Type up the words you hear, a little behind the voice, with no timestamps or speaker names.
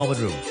Common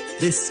room.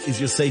 This is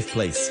your safe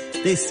place.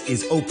 This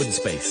is open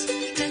space.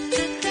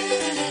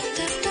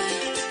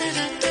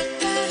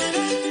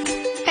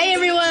 Hey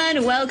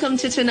everyone, welcome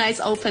to tonight's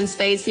open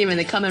space here in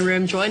the common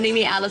room. Joining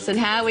me, Alison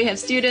Ha. We have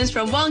students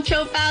from Wong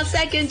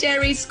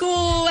Secondary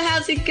School.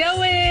 How's it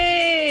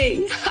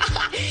going?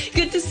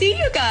 Good to see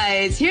you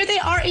guys. Here they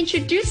are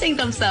introducing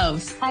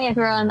themselves. Hi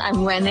everyone,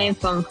 I'm Wendy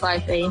from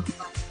 5A.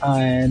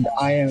 And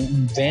I am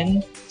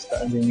Vin,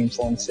 studying in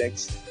Form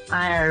 6.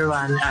 Hi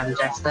everyone, I'm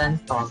Jackson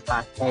from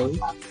 5A.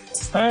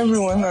 Hi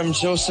everyone, I'm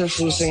Joseph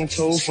Wu Sing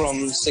To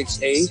from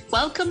 6A.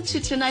 Welcome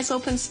to tonight's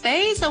open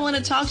space. I want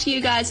to talk to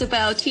you guys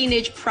about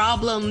teenage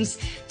problems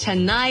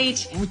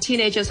tonight.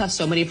 Teenagers have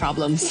so many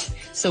problems.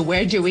 So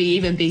where do we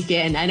even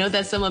begin? I know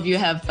that some of you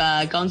have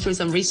gone through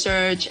some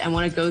research and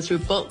want to go through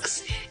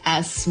books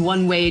as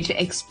one way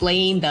to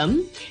explain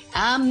them.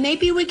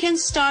 Maybe we can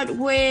start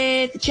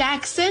with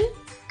Jackson.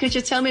 Could you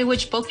tell me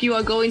which book you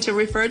are going to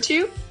refer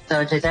to?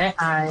 So today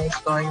I'm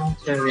going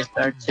to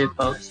refer to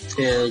books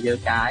to you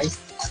guys.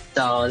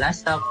 So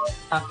let's talk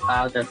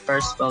about the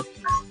first book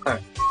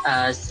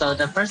first. So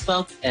the first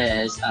book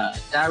is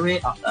Diary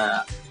of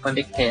a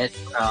Wimpy Kid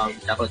from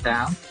Double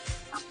Down.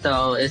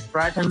 So it's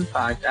written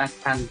by Jack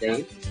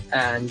Candy,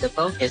 and the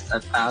book is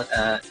about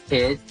a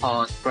kid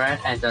called Greg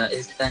and the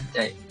incident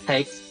that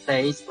takes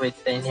place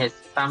within his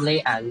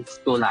family and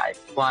school life.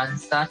 One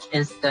such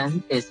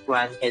incident is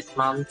when his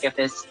mom gave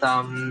him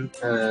some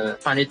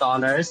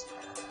 $20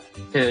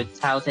 to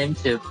tell him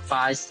to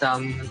buy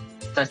some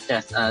such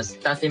as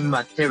study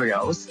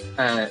materials,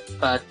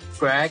 but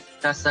Greg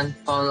doesn't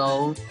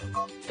follow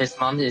his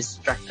mom's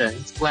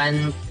instructions.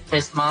 When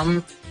his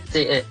mom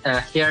hear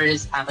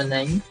this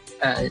happening,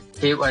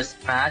 he was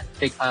mad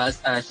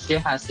because she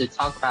has to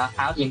talk about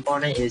how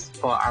important it is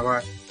for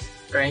our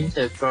brain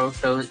to grow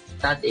through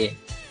studying.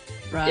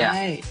 Right.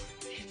 Yeah.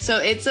 So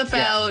it's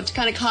about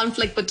kind of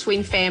conflict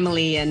between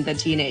family and the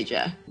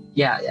teenager.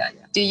 Yeah.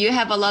 Do you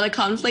have a lot of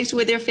conflict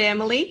with your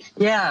family?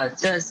 Yeah,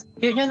 just,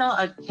 you know,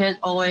 a kid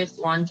always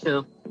want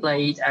to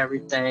play every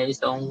day,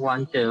 don't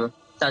want to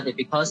study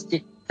because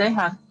they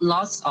have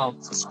lots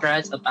of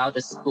stress about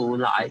the school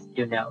life,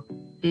 you know,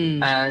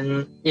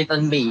 and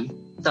even me.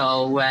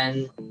 So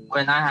when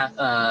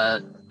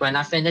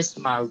I finish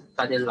my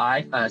study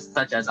life,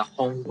 such as a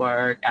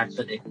homework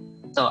actually,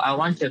 so I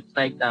want to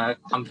play the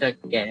computer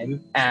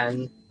game,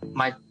 and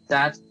my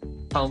dad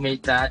told me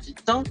that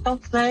don't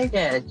play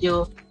it.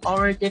 You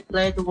already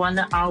played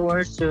 1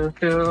 hour to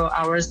 2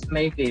 hours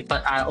maybe,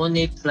 but I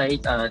only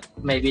played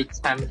maybe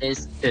 10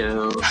 minutes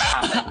to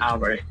half an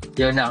hour.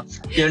 You know.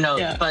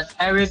 Yeah. But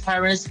every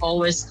parents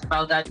always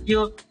felt that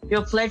you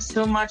played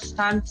too much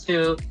time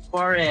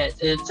for it.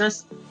 It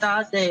just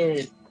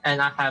started,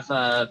 and I have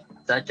a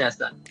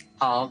suggestion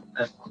talk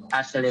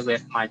actually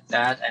with my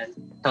dad and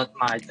told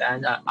my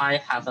dad I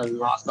have a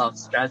lot of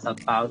stress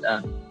about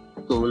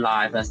school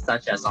life,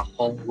 such as a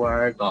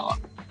homework or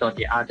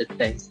the other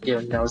things,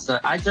 you know. So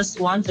I just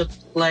want to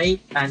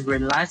play and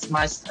relax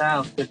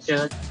myself.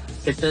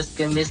 Could just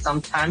give me some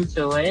time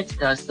to it.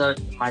 So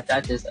my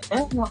dad is,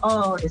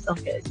 it's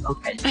okay.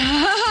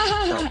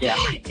 So, yeah.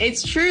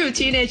 It's true.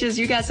 Teenagers,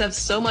 you guys have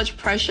so much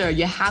pressure.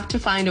 You have to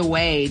find a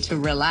way to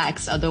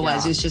relax.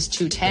 Otherwise, it's just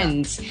too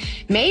tense. Yeah.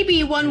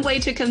 Maybe one way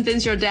to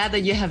convince your dad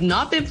that you have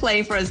not been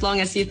playing for as long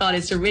as he thought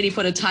is to really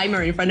put a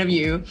timer in front of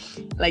you.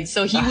 Like,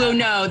 so he will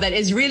know that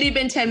it's really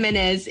been 10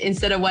 minutes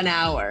instead of 1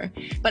 hour.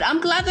 But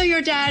I'm glad that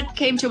your dad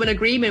came to an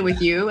agreement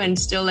with you and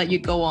still let you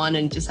go on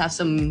and just have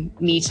some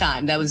me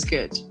time. That was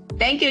good.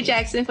 Thank you,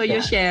 Jackson, for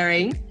your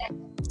sharing.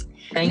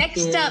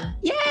 Next up,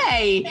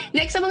 yay!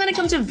 Next up, I'm going to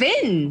come to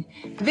Vin.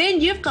 Vin,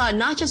 you've got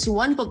not just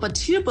one book, but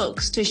 2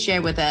 books to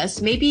share with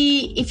us.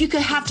 Maybe if you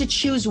could have to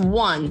choose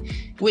one,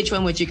 which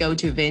one would you go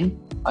to, Vin?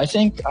 I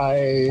think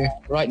I,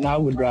 right now,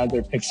 would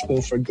rather pick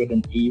School for Good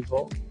and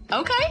Evil.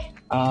 Okay.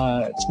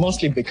 It's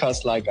mostly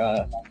because,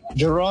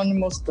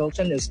 Geronimo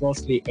Stilton is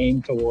mostly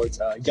aimed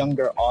towards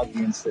younger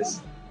audiences,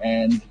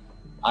 and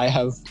I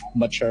have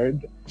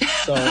matured,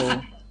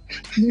 so...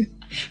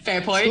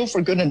 Fair point. School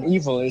for Good and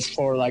Evil is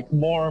for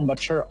more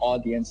mature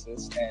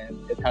audiences, and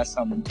it has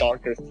some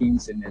darker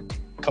themes in it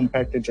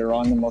compared to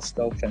Geronimo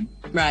Stilton.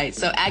 Right.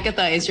 So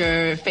Agatha is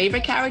your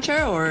favorite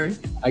character, or?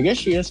 I guess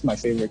she is my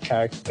favorite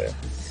character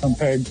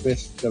compared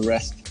with the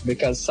rest,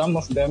 because some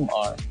of them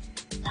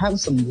have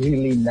some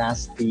really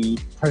nasty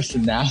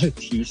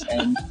personalities,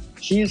 and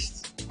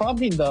she's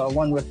probably the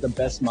one with the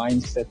best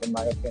mindset in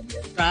my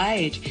opinion.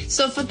 Right.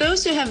 So for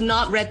those who have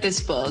not read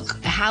this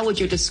book, how would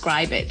you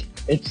describe it?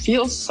 It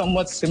feels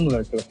somewhat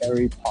similar to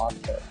Harry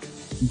Potter,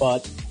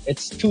 but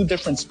it's 2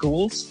 different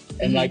schools.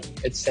 And like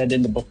it said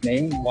in the book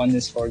name, one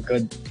is for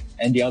good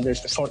and the other is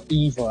for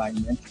evil, I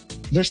meant.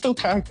 There's 2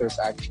 characters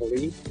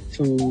actually,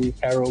 2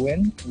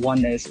 heroine.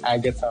 One is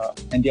Agatha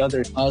and the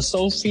other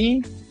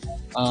Sophie.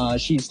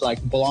 She's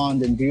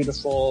blonde and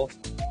beautiful,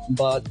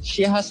 but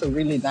she has a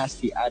really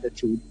nasty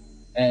attitude.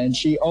 And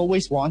she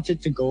always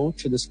wanted to go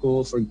to the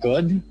school for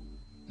good.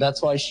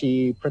 That's why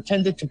she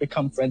pretended to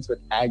become friends with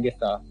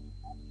Agatha.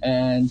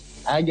 And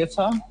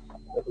Agatha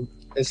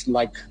is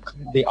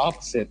the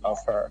opposite of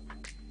her.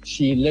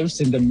 she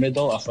lives in the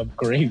middle of a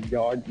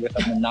graveyard with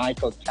a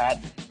maniacal cat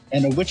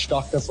and a witch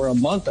doctor for a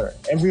mother.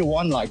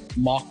 Everyone like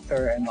mocked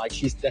her and like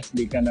she's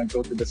definitely gonna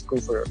go to the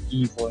school for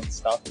evil and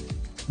stuff.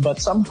 But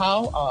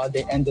somehow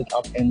they ended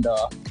up in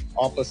the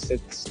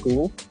opposite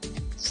school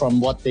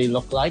from what they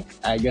look like.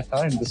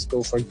 Agatha in the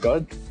school for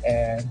good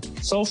and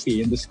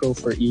Sophie in the school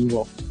for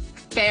evil.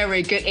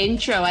 Very good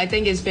intro. I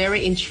think it's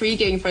very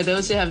intriguing. For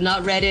those who have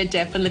not read it,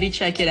 definitely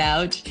check it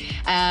out.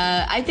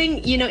 I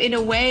think, in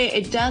a way,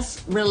 it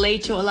does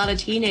relate to a lot of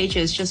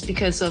teenagers just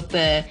because of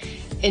the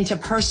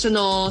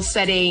interpersonal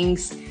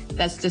settings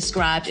that's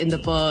described in the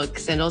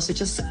books, and also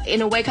just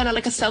in a way kind of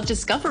like a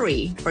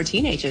self-discovery for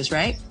teenagers,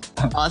 right?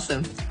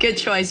 Awesome. Good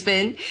choice,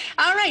 Vin.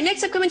 All right,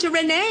 next up coming to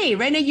Renee.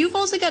 Renee, you've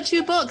also got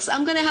 2 books.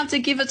 I'm going to have to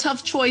give a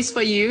tough choice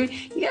for you.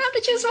 You have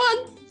to choose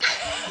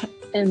one.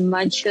 And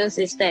my choice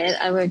is that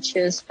I will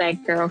choose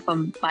Bad Girl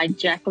by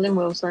Jacqueline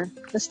Wilson.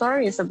 The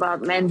story is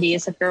about Mandy,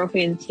 is a girl who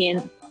is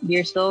 10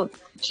 years old.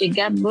 She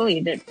got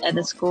bullied at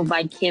the school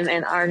by Kim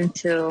and our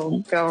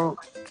 2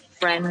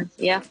 girlfriends.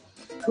 Yeah.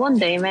 One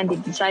day, Mandy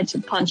decided to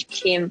punch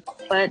Kim,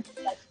 but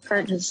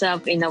hurt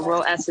herself in a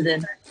road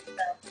accident.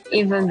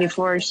 Even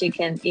before she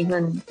can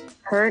even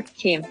hurt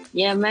Kim.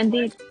 Yeah,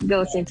 Mandy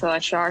goes into a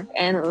shock,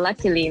 and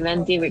luckily,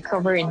 Mandy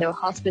recovered in the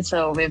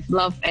hospital with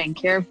love and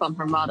care from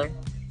her mother.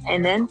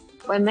 And then,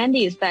 when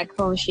Mandy is back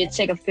home, she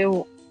take a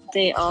few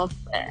days off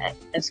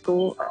at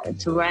school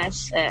to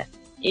rest.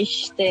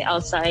 Each day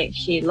outside,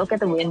 she look at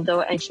the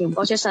window and she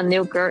watches a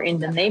new girl in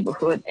the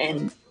neighborhood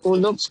and who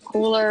looks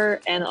cooler,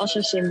 and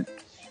also she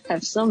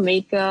have some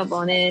makeup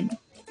on it.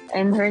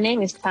 And her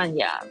name is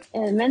Tanya.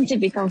 And Mandy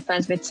become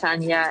friends with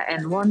Tanya,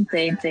 and one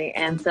day they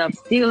end up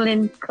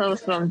stealing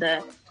clothes from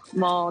the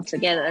mall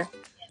together.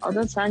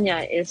 Although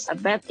Tanya is a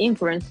bad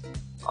influence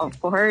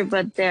for her,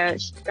 but their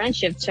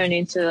friendship turned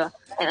into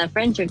a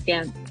friendship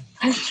game.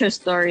 That's the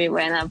story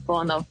when a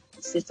bond of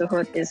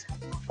sisterhood is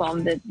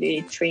formed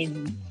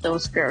between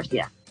those girls.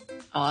 Yeah.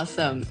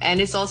 Awesome. And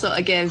it's also,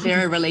 again,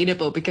 very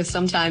relatable because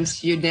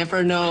sometimes you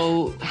never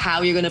know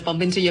how you're going to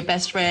bump into your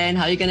best friend,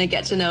 how you're going to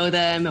get to know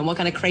them, and what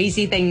kind of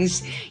crazy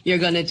things you're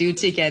going to do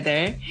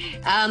together.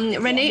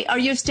 Renee, are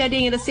you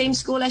studying in the same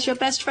school as your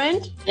best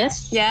friend?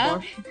 Yes. Yeah?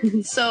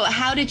 So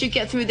how did you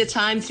get through the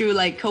time through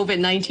like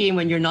COVID-19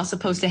 when you're not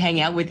supposed to hang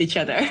out with each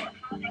other?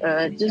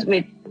 Just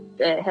we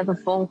have a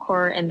phone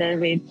call, and then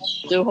we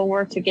do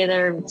homework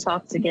together, we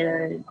talk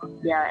together.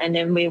 Yeah, and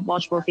then we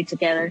watch movie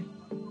together.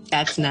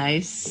 That's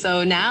nice.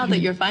 So now that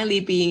you're finally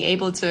being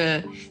able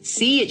to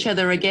see each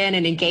other again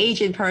and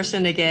engage in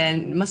person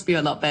again, it must be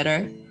a lot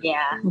better.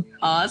 Yeah.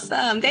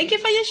 Awesome. Thank you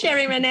for your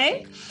sharing,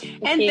 Renee.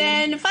 And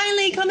then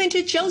finally coming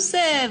to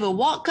Joseph,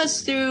 walk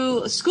us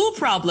through school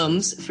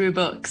problems through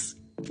books.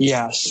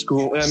 Yeah,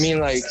 school. I mean,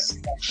 like,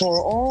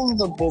 for all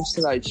the books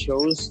that I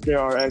chose, there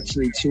are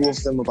actually 2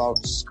 of them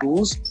about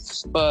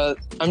schools. But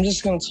I'm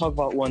just going to talk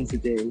about one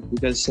today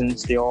because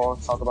since they all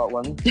talk about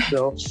one.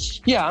 So,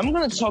 yeah, I'm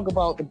going to talk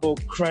about the book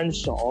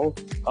Crenshaw.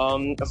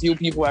 A few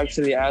people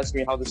actually asked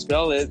me how to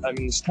spell it. I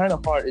mean, it's kind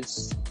of hard.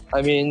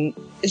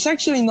 It's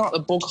actually not a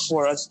book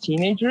for us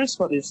teenagers,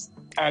 but it's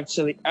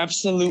actually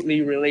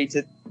absolutely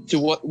related to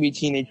what we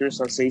teenagers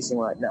are facing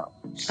right now.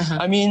 Uh-huh.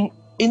 I mean,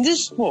 in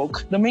this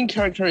book, the main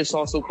character is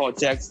also called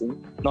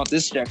Jackson. Not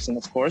this Jackson,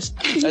 of course.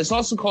 It's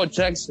also called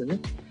Jackson.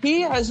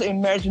 He has an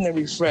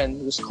imaginary friend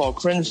who's called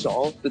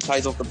Crenshaw, the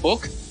title of the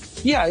book.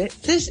 Yeah,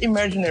 this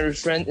imaginary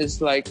friend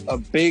is like a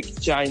big,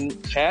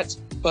 giant cat,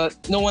 but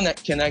no one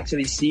can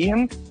actually see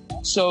him.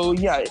 So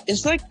yeah,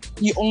 it's like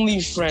the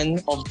only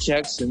friend of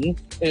Jackson.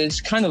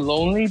 It's kind of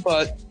lonely,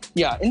 but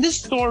yeah, in this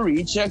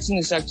story, Jackson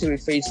is actually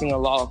facing a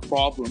lot of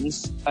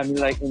problems. I mean,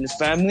 like in his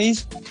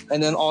families,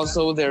 and then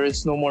also there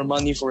is no more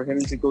money for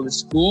him to go to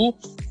school.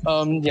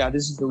 Yeah,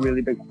 this is a really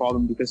big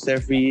problem because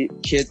every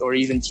kid or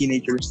even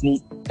teenagers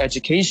need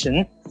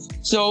education.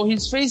 So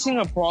he's facing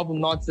a problem,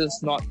 not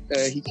just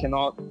he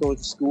cannot go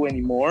to school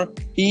anymore.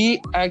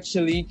 He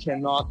actually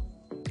cannot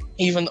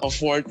even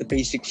afford the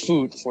basic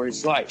food for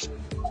his life.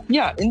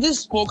 Yeah, in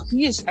this book,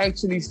 he is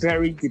actually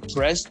very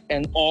depressed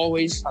and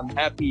always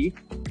unhappy.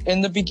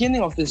 In the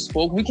beginning of this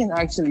book, we can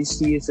actually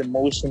see his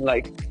emotion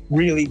like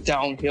really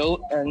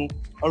downhill and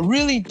a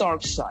really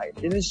dark side.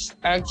 It is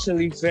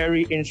actually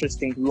very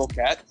interesting to look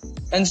at.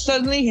 And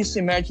suddenly his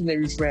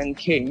imaginary friend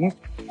came.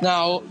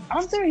 Now,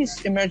 after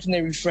his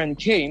imaginary friend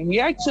came, he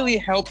actually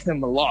helped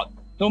him a lot.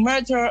 No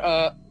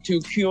matter to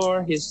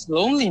cure his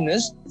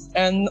loneliness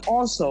and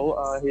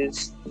also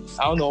his,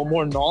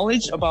 more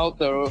knowledge about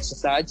the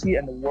society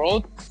and the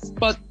world.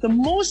 But the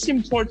most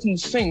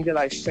important thing that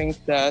I think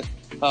that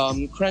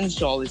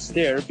Crenshaw is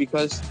there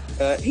because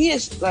he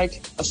is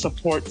like a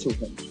support to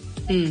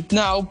him.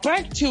 Now,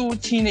 back to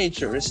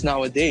teenagers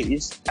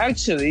nowadays.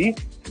 Actually,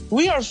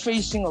 we are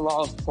facing a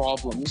lot of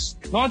problems,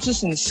 not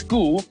just in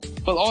school,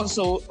 but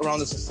also around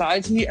the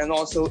society and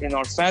also in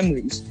our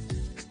families.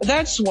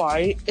 That's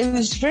why it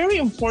is very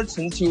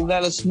important to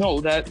let us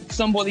know that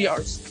somebody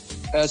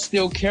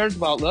still cares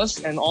about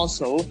us and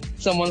also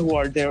someone who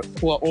are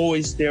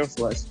always there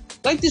for us.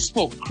 like this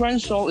book,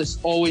 Crenshaw is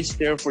always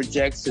there for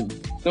Jackson,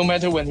 no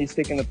matter when he's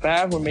taking a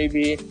bath or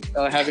maybe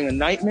having a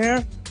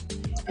nightmare.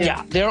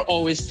 Yeah, they're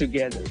always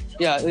together.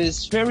 Yeah,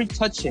 it's very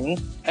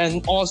touching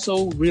and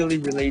also really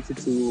related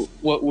to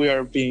what we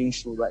are being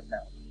through right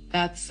now.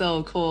 That's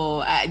so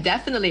cool.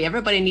 Definitely,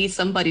 everybody needs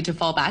somebody to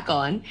fall back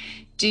on.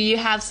 Do you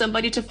have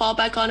somebody to fall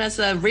back on as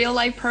a real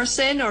life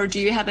person, or do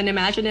you have an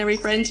imaginary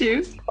friend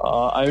too?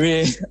 I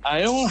mean,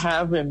 I don't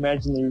have an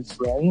imaginary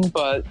friend,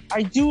 but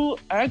I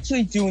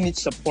actually do need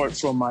support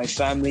from my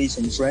families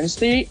and friends.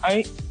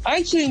 I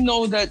actually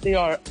know that they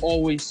are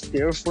always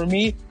there for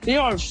me. They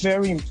are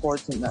very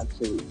important,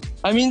 actually.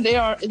 I mean, they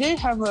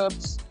have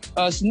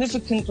a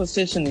significant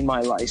position in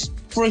my life.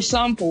 For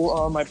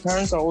example, my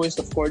parents are always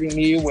supporting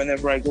me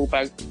whenever I go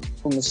back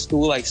from the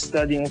school, like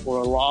studying for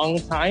a long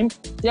time.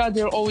 Yeah,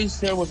 they're always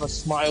there with a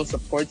smile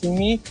supporting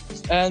me.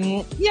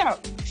 And yeah,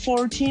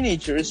 for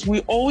teenagers, we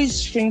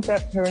always think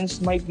that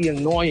parents might be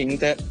annoying,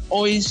 that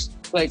always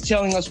like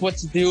telling us what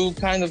to do,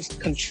 kind of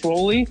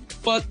controlling.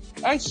 But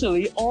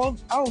actually, out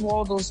of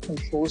all those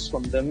controls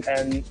from them,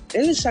 and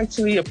it is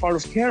actually a part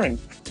of caring.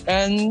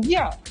 And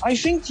yeah, I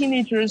think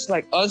teenagers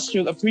like us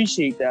should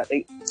appreciate that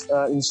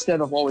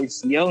instead of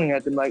always yelling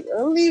at them like,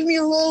 leave me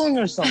alone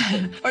or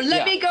something. Or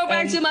let me go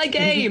back to my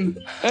game.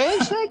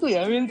 Exactly.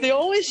 I mean, they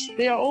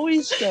are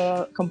always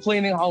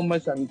complaining how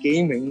much I'm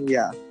gaming.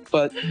 Yeah.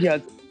 But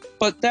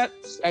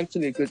that's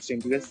actually a good thing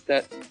because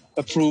that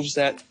proves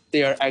that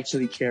they are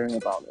actually caring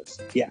about us.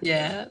 Yeah.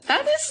 Yeah,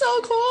 that is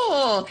so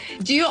cool.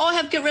 Do you all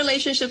have good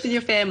relationships with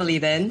your family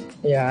then?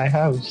 Yeah, I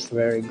have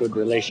very good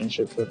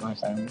relationships with my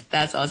family.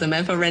 That's awesome.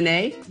 And for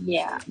Renee?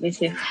 Yeah, me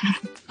too.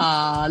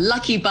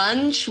 Lucky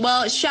bunch.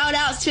 Well, shout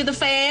outs to the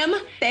fam.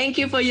 Thank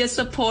you for your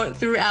support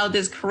throughout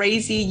this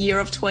crazy year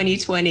of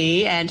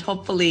 2020. And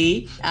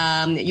hopefully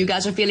you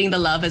guys are feeling the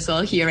love as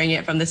well, hearing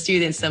it from the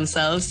students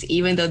themselves,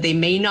 even though they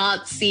may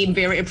not seem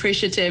very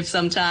appreciative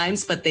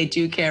sometimes, but they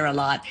do care a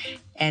lot.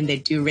 And they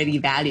do really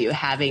value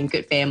having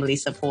good family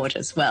support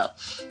as well.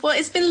 Well,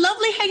 it's been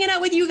lovely hanging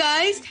out with you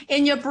guys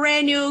in your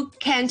brand new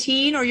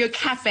canteen or your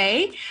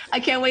cafe. I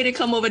can't wait to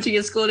come over to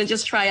your school and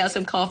just try out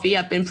some coffee.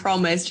 I've been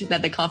promised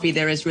that the coffee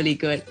there is really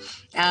good.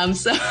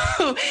 So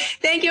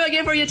thank you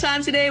again for your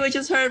time today. We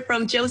just heard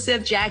from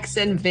Joseph,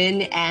 Jackson,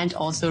 Vin, and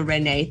also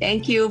Renee.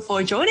 Thank you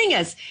for joining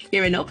us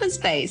here in Open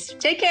Space.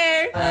 Take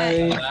care.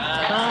 Bye.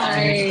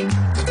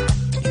 Bye.